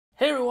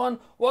everyone.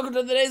 Welcome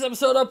to today's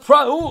episode of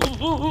Prime.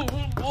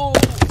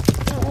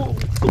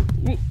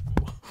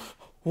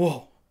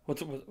 Whoa,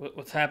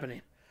 what's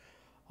happening?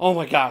 Oh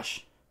my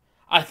gosh.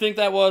 I think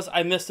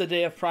I missed a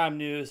day of Prime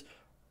News.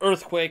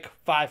 Earthquake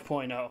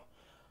 5.0.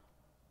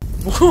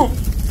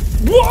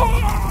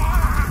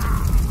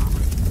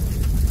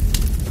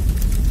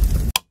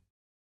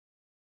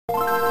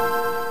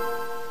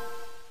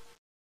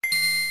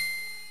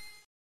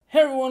 Hey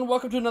everyone,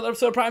 welcome to another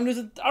episode of Prime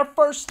News. Our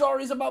first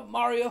story is about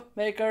Mario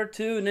Maker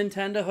 2.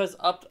 Nintendo has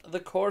upped the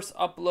course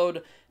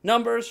upload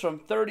numbers from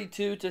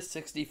 32 to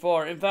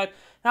 64. In fact,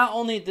 not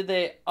only did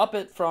they up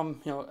it from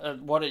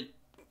what it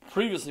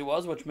previously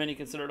was, which many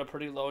considered a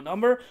pretty low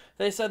number,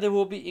 they said they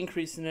will be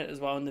increasing it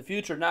as well in the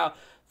future. Now,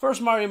 first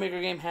Mario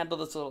Maker game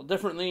handled this a little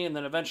differently, and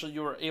then eventually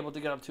you were able to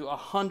get up to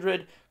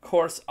 100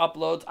 course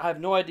uploads. I have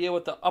no idea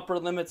what the upper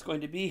limit's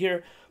going to be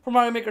here for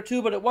Mario Maker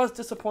 2, but it was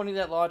disappointing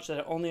at launch that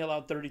it only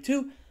allowed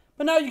 32.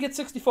 But now you get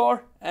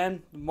 64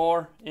 and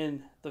more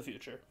in the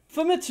future.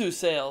 Famitsu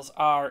sales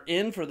are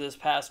in for this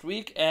past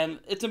week, and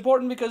it's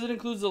important because it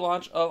includes the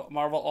launch of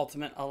Marvel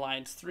Ultimate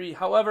Alliance 3.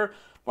 However,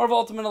 Marvel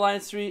Ultimate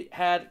Alliance 3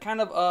 had kind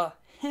of a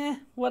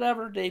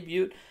whatever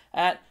debut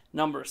at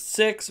number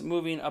 6,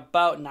 moving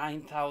about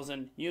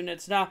 9,000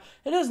 units. Now,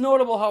 it is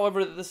notable,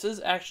 however, that this is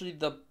actually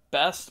the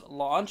best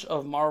launch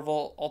of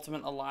Marvel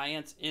Ultimate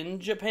Alliance in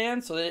Japan,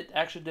 so it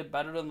actually did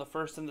better than the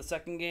first and the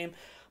second game,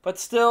 but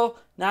still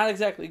not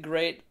exactly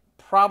great.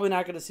 Probably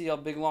not going to see a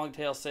big long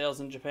tail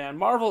sales in Japan.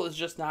 Marvel is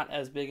just not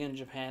as big in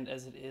Japan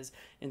as it is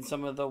in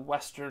some of the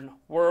Western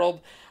world.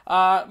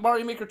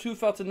 Mario Maker 2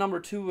 fell to number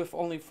 2 with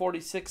only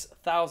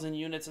 46,000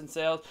 units in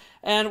sales.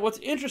 And what's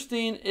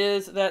interesting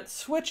is that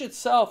Switch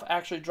itself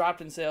actually dropped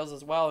in sales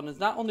as well, and is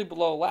not only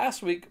below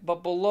last week,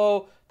 but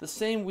below the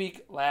same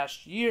week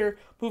last year,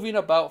 moving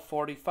about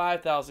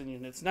 45,000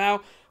 units. Now,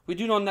 we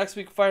do know next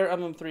week Fire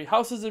Emblem 3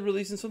 Houses is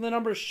releasing, so the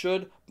numbers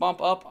should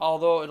bump up,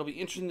 although it'll be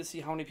interesting to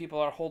see how many people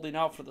are holding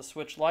out for the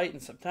Switch Lite in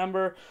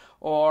September,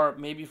 or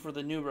maybe for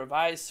the new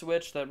revised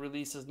Switch that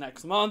releases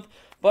next month.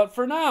 But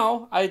for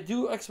now, I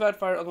do expect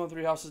Fire Emblem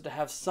 3 Houses to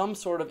have some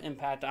sort of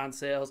impact on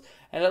sales,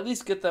 and at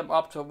least get them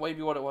up to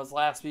maybe what it was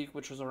last week,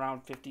 which was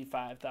around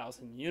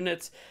 55,000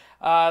 units.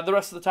 The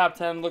rest of the top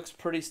 10 looks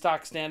pretty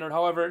stock standard.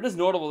 However, it is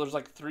notable there's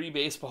like 3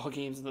 baseball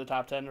games in the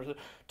top 10, or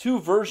 2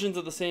 versions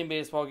of the same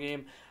baseball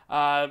game.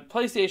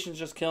 PlayStation's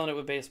just killing it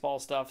with baseball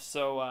stuff,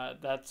 so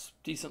that's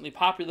decently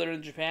popular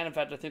in Japan. In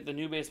fact, I think the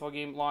new baseball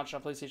game launched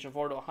on PlayStation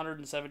 4 to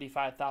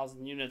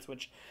 175,000 units,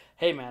 which,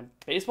 hey man,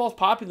 baseball's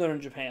popular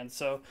in Japan,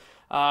 so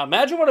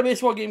imagine what a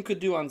baseball game could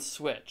do on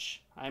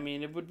Switch. I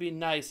mean, it would be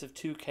nice if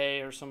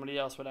 2K or somebody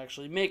else would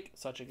actually make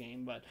such a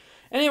game, but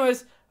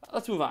anyways,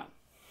 let's move on.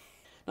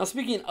 Now,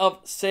 speaking of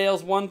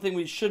sales, one thing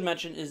we should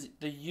mention is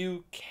the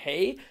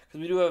UK,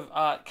 because we do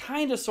have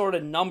kind of sort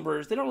of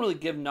numbers. They don't really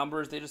give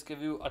numbers, they just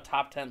give you a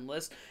top 10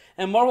 list.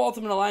 And Marvel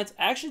Ultimate Alliance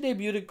actually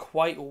debuted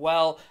quite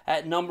well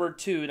at number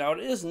 2. Now, it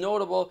is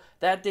notable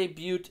that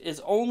debut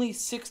is only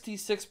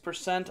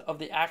 66% of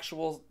the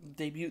actual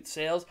debut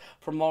sales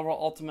for Marvel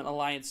Ultimate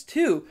Alliance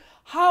 2.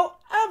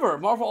 However,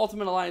 Marvel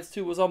Ultimate Alliance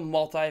 2 was a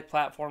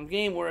multi-platform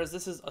game, whereas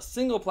this is a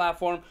single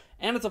platform,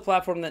 and it's a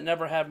platform that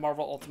never had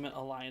Marvel Ultimate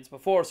Alliance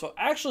before. So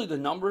actually the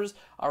numbers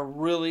are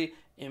really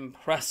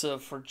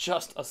impressive for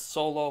just a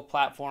solo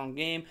platform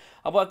game.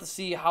 I'll have to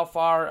see how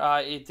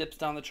far it dips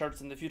down the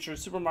charts in the future.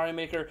 Super Mario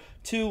Maker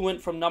 2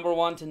 went from number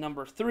 1 to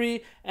number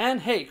 3,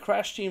 and hey,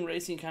 Crash Team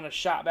Racing kind of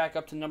shot back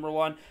up to number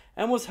 1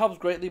 and was helped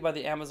greatly by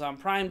the Amazon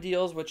Prime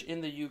deals, which in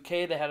the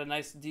UK they had a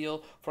nice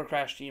deal for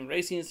Crash Team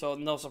Racing, so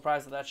no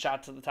surprise that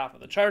shot to the top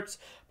of the charts.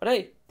 But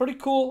hey, pretty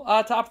cool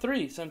top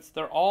 3 since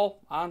they're all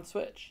on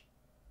Switch.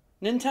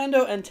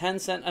 Nintendo and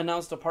Tencent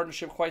announced a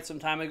partnership quite some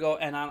time ago,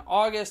 and on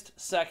August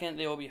 2nd,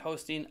 they will be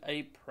hosting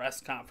a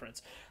press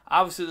conference.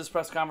 Obviously, this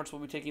press conference will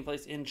be taking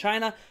place in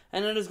China,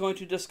 and it is going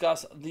to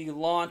discuss the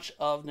launch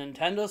of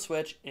Nintendo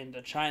Switch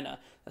into China.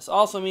 This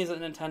also means that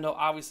Nintendo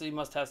obviously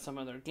must have some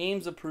of their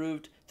games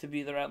approved to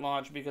be there at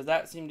launch, because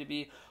that seemed to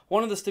be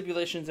one of the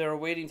stipulations they were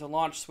waiting to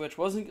launch Switch.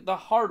 Wasn't the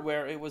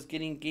hardware, it was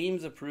getting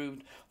games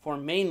approved for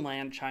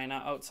mainland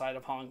China outside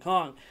of Hong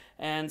Kong.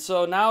 And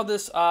so now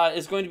this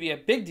is going to be a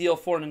big deal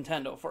for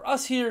Nintendo. For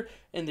us here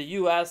in the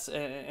US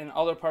and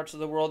other parts of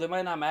the world, it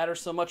might not matter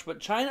so much,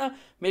 but China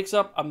makes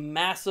up a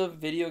massive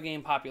video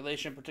game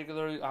population,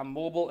 particularly on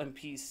mobile and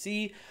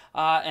PC.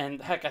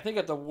 And heck, I think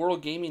at the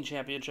World Gaming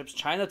Championships,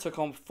 China took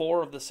home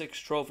 4 of the 6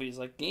 trophies.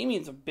 Like,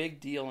 gaming's a big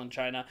deal in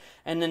China,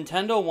 and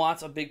Nintendo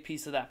wants a big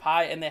piece of that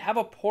pie, and they have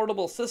a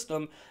portable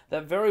system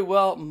that very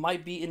well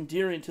might be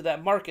endearing to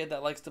that market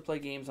that likes to play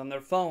games on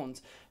their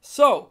phones.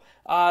 So,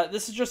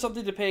 this is just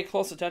something to pay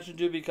close attention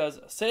to, because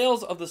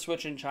sales of the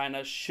Switch in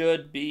China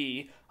should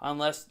be,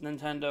 unless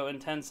Nintendo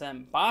and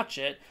Tencent botch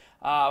it,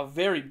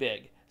 very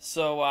big.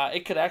 So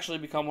it could actually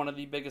become one of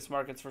the biggest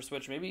markets for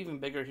Switch, maybe even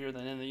bigger here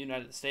than in the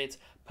United States,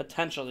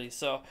 potentially.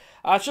 So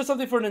it's just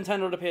something for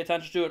Nintendo to pay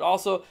attention to. And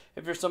also,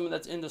 if you're someone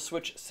that's into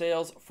Switch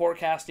sales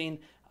forecasting,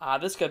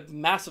 This could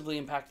massively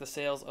impact the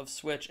sales of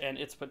Switch and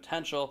its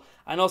potential.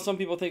 I know some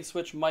people think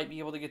Switch might be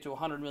able to get to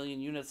 100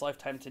 million units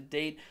lifetime to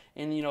date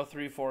in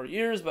 3-4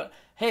 years, but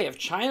hey, if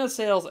China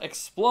sales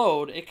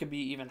explode, it could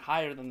be even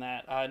higher than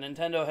that.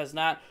 Nintendo has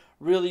not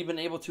really been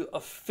able to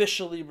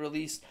officially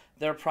release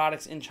their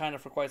products in China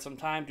for quite some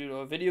time due to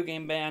a video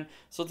game ban.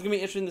 So it's going to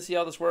be interesting to see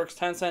how this works.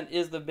 Tencent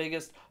is the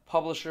biggest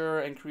publisher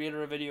and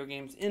creator of video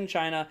games in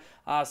China.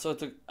 So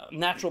it's a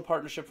natural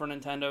partnership for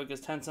Nintendo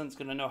because Tencent's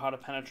going to know how to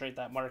penetrate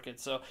that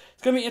market. So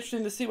it's going to be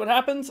interesting to see what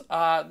happens.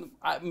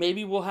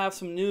 Maybe we'll have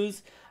some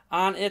news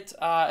on it,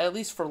 at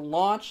least for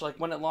launch, like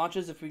when it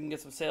launches. If we can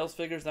get some sales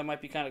figures, that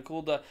might be kind of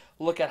cool to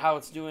look at how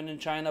it's doing in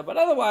China. But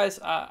otherwise,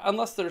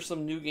 unless there's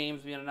some new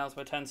games being announced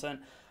by Tencent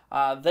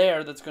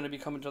that's going to be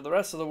coming to the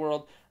rest of the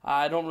world,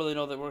 I don't really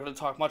know that we're going to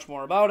talk much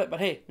more about it. But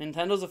hey,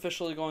 Nintendo's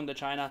officially going to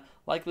China,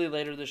 likely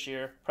later this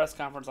year. Press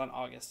conference on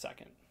August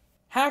 2nd.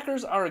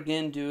 Hackers are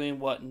again doing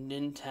what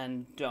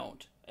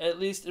Nintendon't,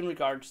 at least in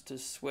regards to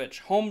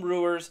Switch.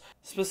 Homebrewers,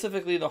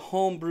 specifically the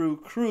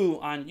Homebrew crew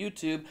on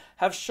YouTube,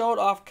 have showed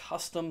off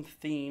custom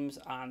themes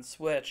on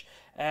Switch.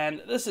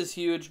 And this is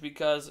huge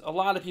because a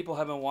lot of people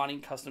have been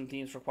wanting custom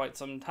themes for quite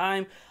some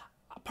time.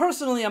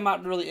 Personally, I'm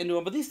not really into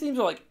them, but these themes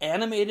are like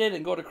animated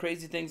and go to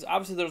crazy things.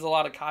 Obviously, there's a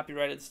lot of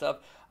copyrighted stuff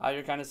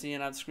you're kind of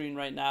seeing on screen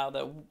right now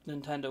that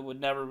Nintendo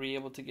would never be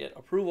able to get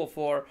approval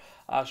for.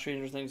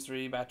 Stranger Things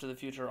 3, Back to the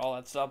Future, all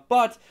that stuff.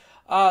 But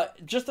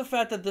just the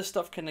fact that this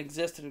stuff can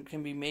exist and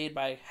can be made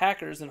by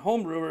hackers and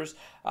homebrewers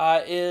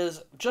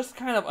is just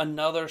kind of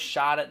another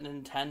shot at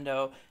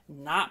Nintendo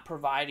not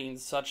providing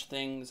such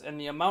things, and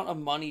the amount of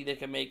money they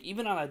can make,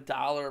 even on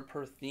 $1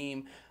 per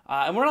theme.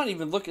 And we're not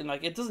even looking,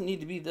 like, it doesn't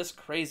need to be this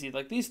crazy.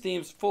 Like, these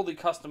themes fully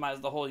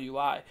customize the whole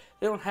UI.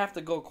 They don't have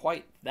to go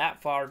quite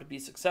that far to be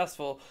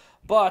successful.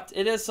 But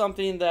it is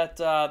something that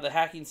the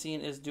hacking scene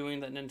is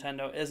doing that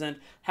Nintendo isn't.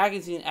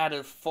 Hacking scene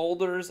added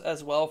folders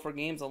as well for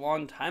games a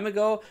long time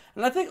ago.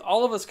 And I think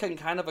all of us can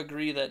kind of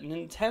agree that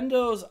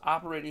Nintendo's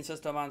operating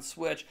system on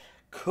Switch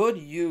could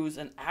use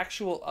an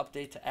actual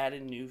update to add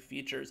in new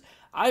features.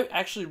 I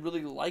actually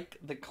really like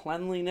the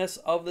cleanliness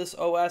of this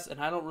OS, and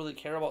I don't really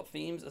care about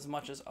themes as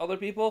much as other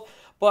people,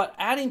 but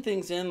adding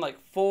things in like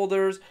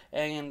folders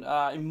and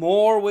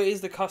more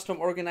ways to custom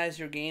organize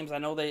your games. I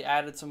know they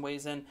added some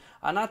ways in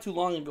not too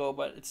long ago,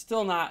 but it's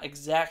still not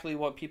exactly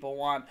what people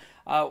want.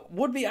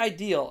 Would be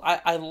ideal.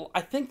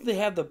 I think they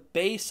have the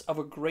base of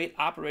a great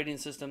operating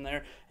system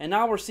there, and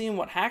now we're seeing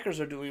what hackers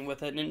are doing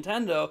with it.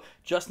 Nintendo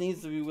just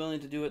needs to be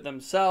willing to do it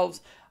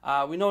themselves.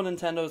 We know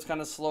Nintendo is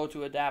kind of slow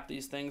to adapt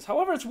these things.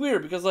 However, it's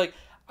weird because, like,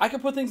 I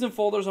could put things in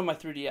folders on my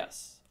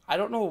 3DS. I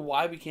don't know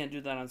why we can't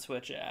do that on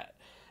Switch yet.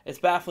 It's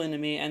baffling to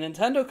me, and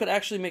Nintendo could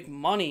actually make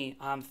money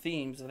on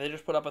themes if they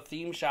just put up a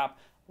theme shop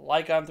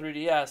like on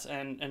 3DS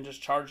and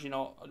just charge,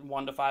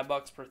 $1 to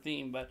 $5 per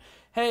theme. But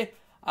hey,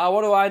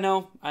 what do I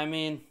know? I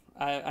mean,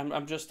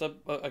 I'm just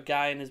a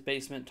guy in his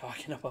basement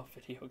talking about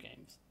video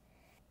games.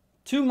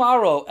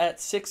 Tomorrow at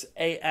 6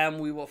 a.m.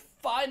 we will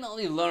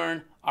finally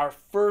learn our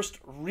first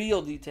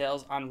real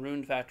details on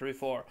Rune Factory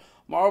 4.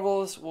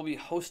 Marvelous will be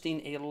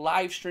hosting a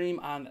live stream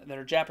on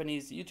their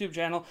Japanese YouTube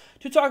channel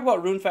to talk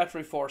about Rune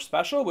Factory 4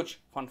 Special, which,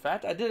 fun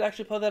fact, I did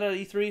actually play that at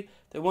E3.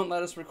 They wouldn't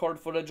let us record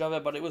footage of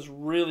it, but it was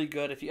really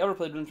good. If you ever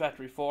played Rune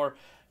Factory 4,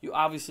 you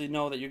obviously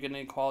know that you're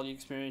getting a quality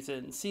experience,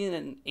 and seeing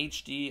it in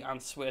HD on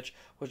Switch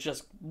was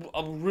just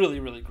really,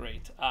 really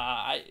great.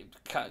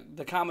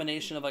 The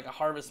combination of like a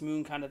Harvest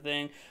Moon kind of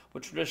thing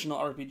with traditional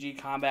RPG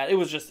combat, it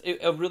was just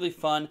a really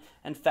fun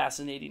and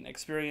fascinating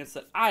experience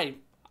that I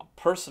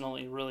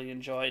personally really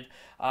enjoyed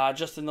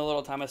just in the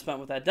little time I spent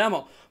with that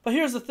demo. But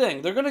here's the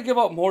thing, they're going to give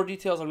out more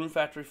details on Rune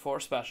Factory 4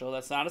 Special.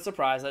 That's not a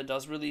surprise, that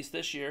does release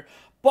this year,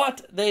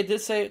 but they did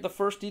say the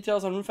first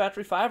details on Rune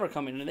Factory 5 are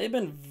coming, and they've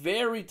been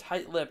very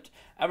tight-lipped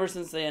ever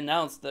since they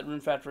announced that Rune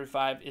Factory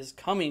 5 is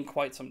coming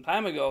quite some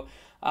time ago.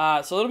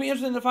 So it'll be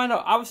interesting to find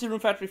out. Obviously, Rune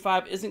Factory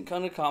 5 isn't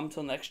going to come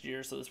till next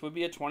year, so this would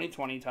be a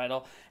 2020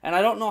 title. And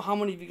I don't know how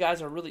many of you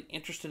guys are really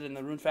interested in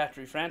the Rune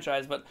Factory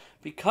franchise, but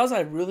because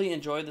I really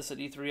enjoyed this at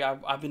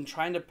E3, I've been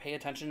trying to pay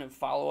attention and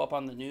follow up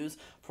on the news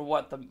for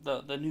what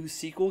the new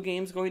sequel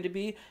game is going to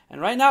be.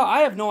 And right now, I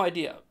have no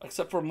idea,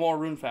 except for more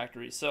Rune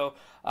Factory. So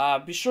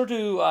be sure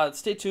to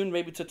stay tuned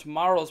maybe to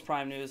tomorrow's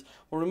Prime News,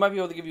 where we might be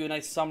able to give you a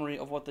nice summary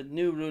of what the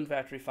new Rune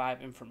Factory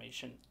 5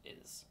 information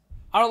is.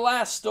 Our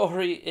last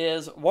story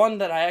is one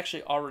that I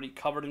actually already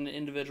covered in an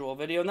individual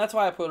video, and that's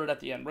why I put it at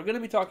the end. We're going to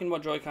be talking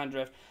about Joy-Con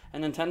drift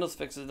and Nintendo's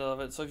fixes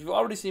of it, so if you've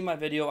already seen my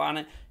video on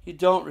it, you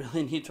don't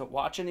really need to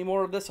watch any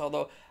more of this,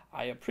 although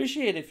I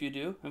appreciate if you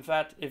do. In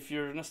fact, if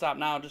you're going to stop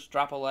now, just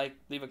drop a like,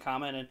 leave a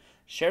comment, and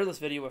share this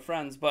video with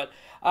friends. But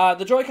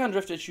the Joy-Con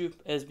drift issue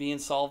is being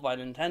solved by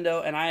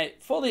Nintendo, and I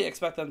fully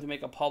expect them to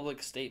make a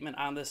public statement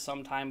on this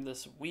sometime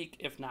this week,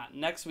 if not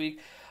next week.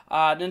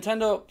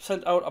 Nintendo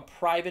sent out a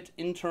private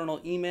internal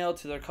email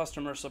to their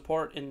customer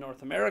support in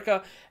North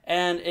America,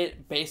 and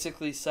it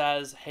basically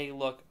says, hey,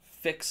 look,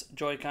 fix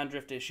Joy-Con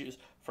drift issues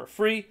for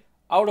free,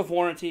 out of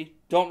warranty,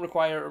 don't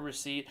require a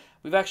receipt.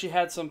 We've actually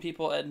had some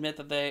people admit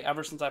that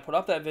ever since I put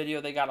up that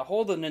video, they got a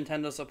hold of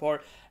Nintendo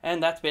support,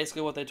 and that's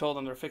basically what they told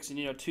them. They're fixing,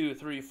 2,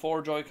 3,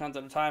 4 Joy-Cons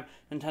at a time.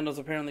 Nintendo's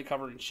apparently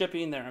covering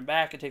shipping there and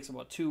back. It takes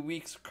about 2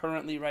 weeks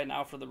currently right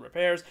now for the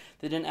repairs.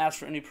 They didn't ask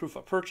for any proof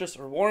of purchase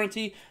or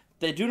warranty.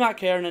 They do not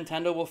care.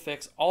 Nintendo will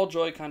fix all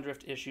Joy-Con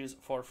drift issues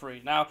for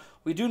free. Now,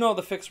 we do know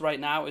the fix right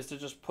now is to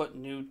just put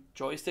new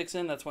joysticks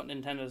in. That's what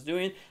Nintendo is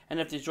doing. And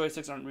if these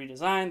joysticks aren't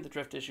redesigned, the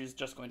drift issue is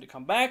just going to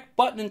come back.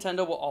 But Nintendo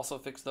will also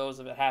fix those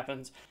if it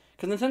happens.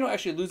 Because Nintendo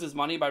actually loses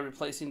money by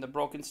replacing the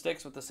broken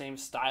sticks with the same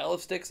style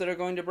of sticks that are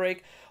going to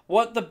break.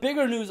 What the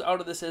bigger news out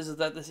of this is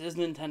that this is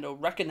Nintendo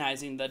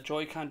recognizing that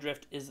Joy-Con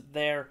drift is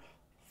their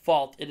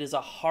fault. It is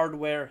a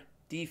hardware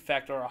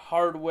defect or a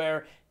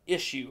hardware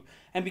issue.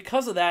 And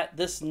because of that,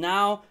 this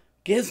now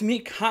gives me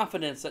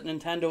confidence that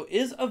Nintendo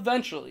is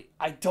eventually,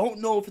 I don't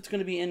know if it's going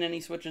to be in any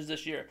Switches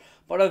this year,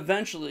 but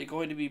eventually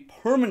going to be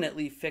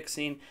permanently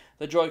fixing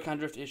the Joy-Con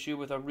drift issue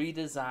with a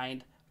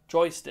redesigned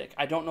joystick.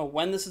 I don't know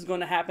when this is going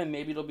to happen.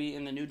 Maybe it'll be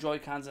in the new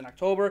Joy-Cons in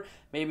October.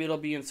 Maybe it'll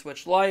be in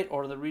Switch Lite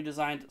or the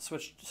redesigned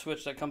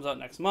Switch that comes out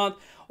next month.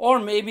 Or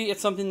maybe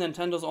it's something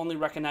Nintendo's only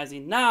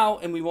recognizing now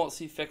and we won't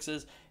see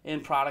fixes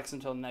in products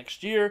until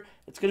next year.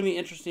 It's going to be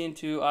interesting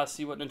to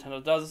see what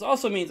Nintendo does. This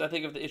also means, I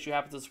think, if the issue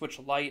happens with Switch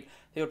Lite,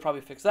 they would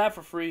probably fix that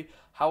for free.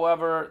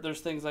 However,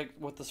 there's things like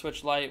with the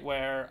Switch Lite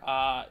where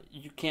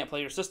you can't play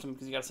your system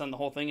because you got to send the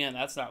whole thing in.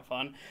 That's not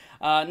fun.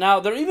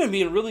 Now, they're even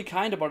being really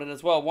kind about it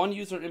as well. One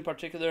user in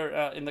particular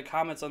in the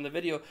comments on the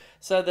video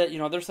said that,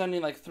 they're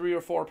sending like 3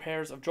 or 4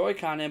 pairs of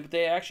Joy-Con in, but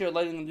they actually are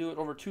letting them do it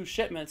over 2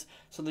 shipments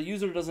so the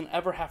user doesn't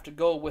ever have to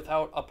go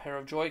without a pair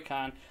of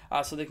Joy-Con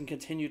so they can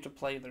continue to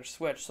play their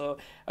Switch. So,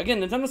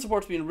 again, Nintendo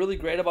support's being really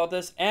great about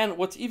this, and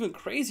what's even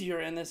crazier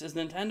in this is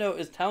Nintendo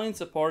is telling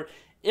support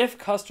if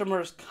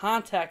customers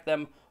contact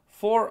them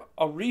for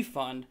a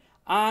refund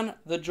on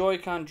the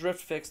Joy-Con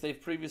drift fix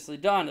they've previously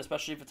done,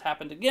 especially if it's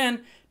happened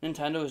again,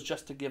 Nintendo is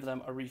just to give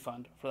them a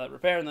refund for that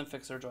repair and then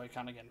fix their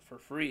Joy-Con again for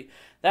free.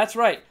 That's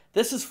right.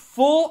 This is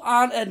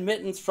full-on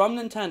admittance from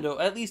Nintendo,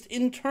 at least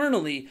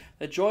internally,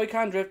 that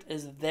Joy-Con drift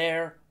is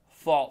their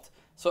fault.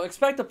 So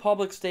expect a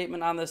public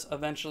statement on this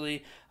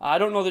eventually. I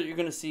don't know that you're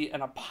going to see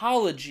an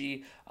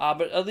apology,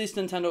 but at least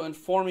Nintendo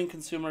informing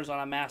consumers on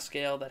a mass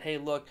scale that, hey,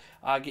 look,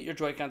 get your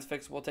Joy-Cons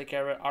fixed, we'll take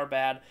care of it, our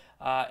bad.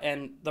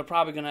 And they're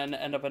probably going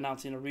to end up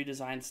announcing a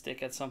redesigned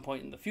stick at some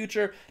point in the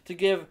future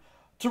to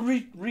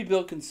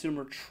rebuild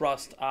consumer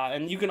trust.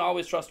 And you can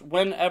always trust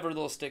whenever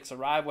those sticks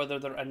arrive, whether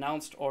they're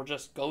announced or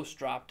just ghost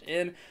dropped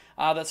in.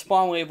 That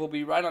Spawnwave will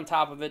be right on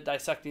top of it,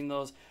 dissecting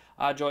those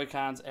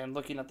Joy-Cons and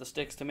looking at the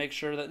sticks to make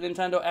sure that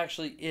Nintendo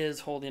actually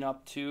is holding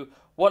up to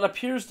what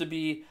appears to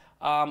be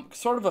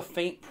sort of a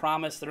faint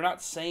promise. They're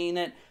not saying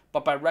it,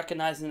 but by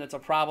recognizing it's a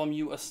problem,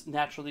 you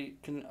naturally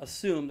can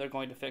assume they're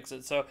going to fix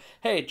it. So,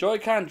 hey,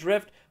 Joy-Con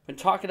drift, been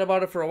talking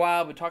about it for a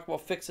while. We've talked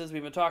about fixes.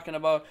 We've been talking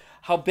about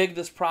how big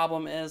this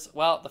problem is.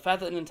 Well, the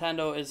fact that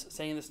Nintendo is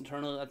saying this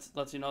internally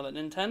lets you know that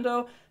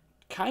Nintendo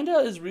kind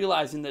of is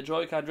realizing that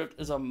Joy-Con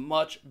drift is a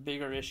much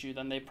bigger issue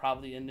than they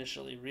probably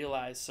initially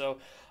realized. So,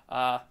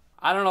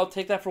 I don't know,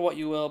 take that for what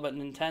you will, but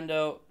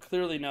Nintendo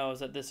clearly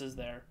knows that this is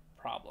their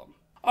problem.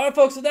 Alright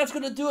folks, so that's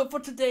going to do it for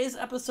today's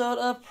episode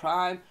of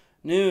Prime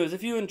News.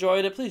 If you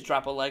enjoyed it, please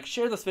drop a like,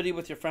 share this video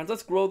with your friends.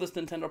 Let's grow this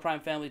Nintendo Prime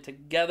family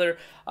together.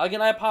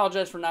 Again, I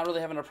apologize for not really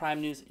having a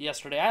Prime News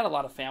yesterday. I had a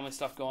lot of family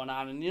stuff going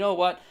on, and you know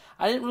what?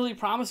 I didn't really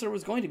promise there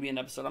was going to be an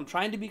episode. I'm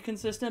trying to be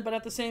consistent, but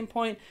at the same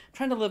point, I'm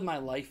trying to live my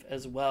life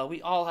as well.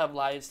 We all have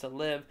lives to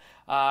live.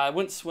 I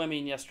went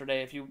swimming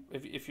yesterday, if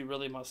you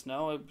really must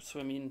know.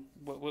 Swimming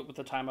with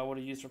the time I would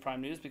have used for Prime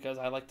News because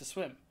I like to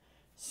swim.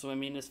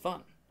 Swimming is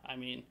fun. I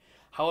mean,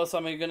 how else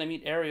am I going to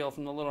meet Ariel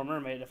from The Little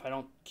Mermaid if I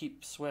don't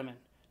keep swimming?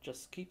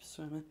 Just keep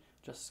swimming,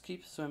 just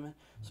keep swimming,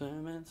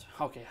 swimming.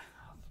 Okay.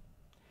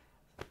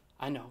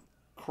 I know.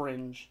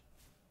 Cringe.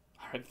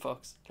 Alright,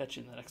 folks. Catch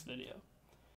you in the next video.